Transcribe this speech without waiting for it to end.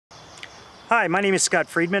Hi, my name is Scott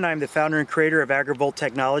Friedman. I'm the founder and creator of AgriVolt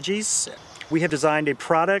Technologies. We have designed a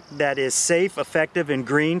product that is safe, effective, and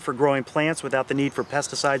green for growing plants without the need for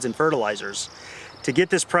pesticides and fertilizers. To get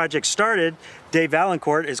this project started, Dave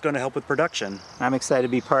Valancourt is going to help with production. I'm excited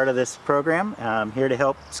to be part of this program. I'm here to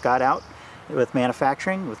help Scott out with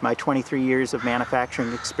manufacturing, with my 23 years of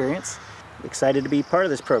manufacturing experience. Excited to be part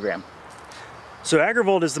of this program. So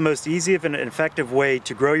AgriVolt is the most easy and effective way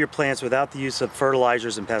to grow your plants without the use of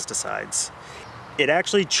fertilizers and pesticides. It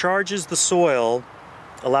actually charges the soil,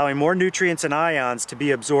 allowing more nutrients and ions to be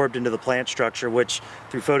absorbed into the plant structure, which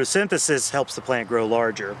through photosynthesis helps the plant grow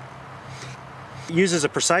larger. It uses a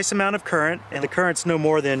precise amount of current, and the current's no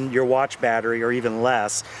more than your watch battery or even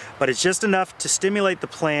less, but it's just enough to stimulate the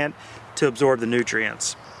plant to absorb the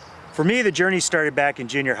nutrients. For me, the journey started back in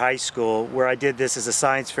junior high school, where I did this as a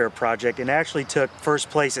science fair project and actually took first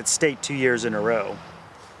place at state 2 years in a row.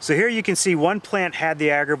 So here you can see one plant had the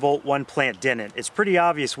AgriVolt, one plant didn't. It's pretty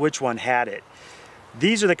obvious which one had it.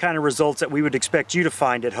 These are the kind of results that we would expect you to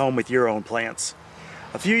find at home with your own plants.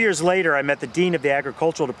 A few years later, I met the dean of the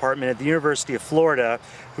agricultural department at the University of Florida,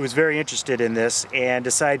 who was very interested in this and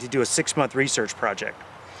decided to do a 6-month research project.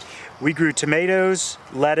 We grew tomatoes,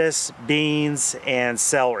 lettuce, beans, and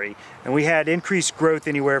celery, and we had increased growth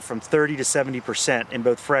anywhere from 30 to 70% in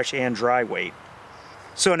both fresh and dry weight.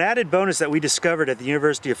 So an added bonus that we discovered at the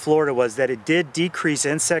University of Florida was that it did decrease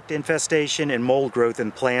insect infestation and mold growth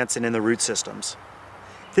in plants and in the root systems.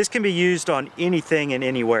 This can be used on anything and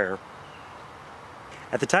anywhere.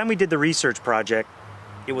 At the time we did the research project,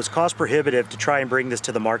 it was cost prohibitive to try and bring this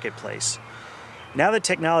to the marketplace. Now that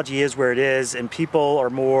technology is where it is and people are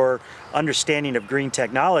more understanding of green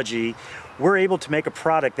technology, we're able to make a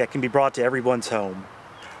product that can be brought to everyone's home.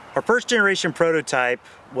 Our first generation prototype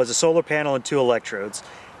was a solar panel and 2 electrodes.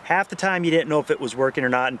 Half the time you didn't know if it was working or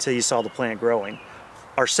not until you saw the plant growing.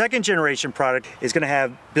 Our second generation product is going to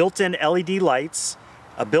have built-in LED lights,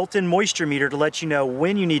 a built-in moisture meter to let you know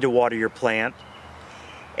when you need to water your plant,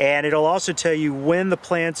 and it'll also tell you when the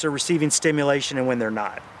plants are receiving stimulation and when they're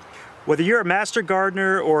not. Whether you're a master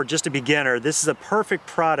gardener or just a beginner, this is a perfect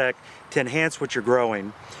product to enhance what you're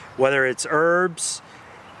growing. Whether it's herbs,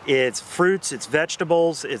 it's fruits, it's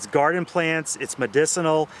vegetables, it's garden plants, it's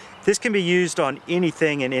medicinal. This can be used on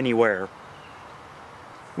anything and anywhere.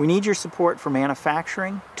 We need your support for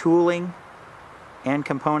manufacturing, tooling, and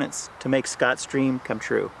components to make Scott's dream come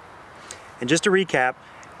true. And just to recap,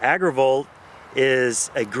 AgriVolt is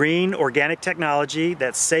a green organic technology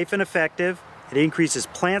that's safe and effective. It increases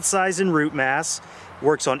plant size and root mass,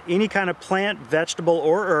 works on any kind of plant, vegetable,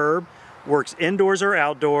 or herb, works indoors or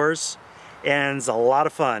outdoors, and is a lot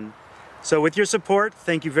of fun. So with your support,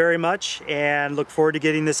 thank you very much, and look forward to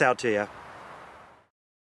getting this out to you.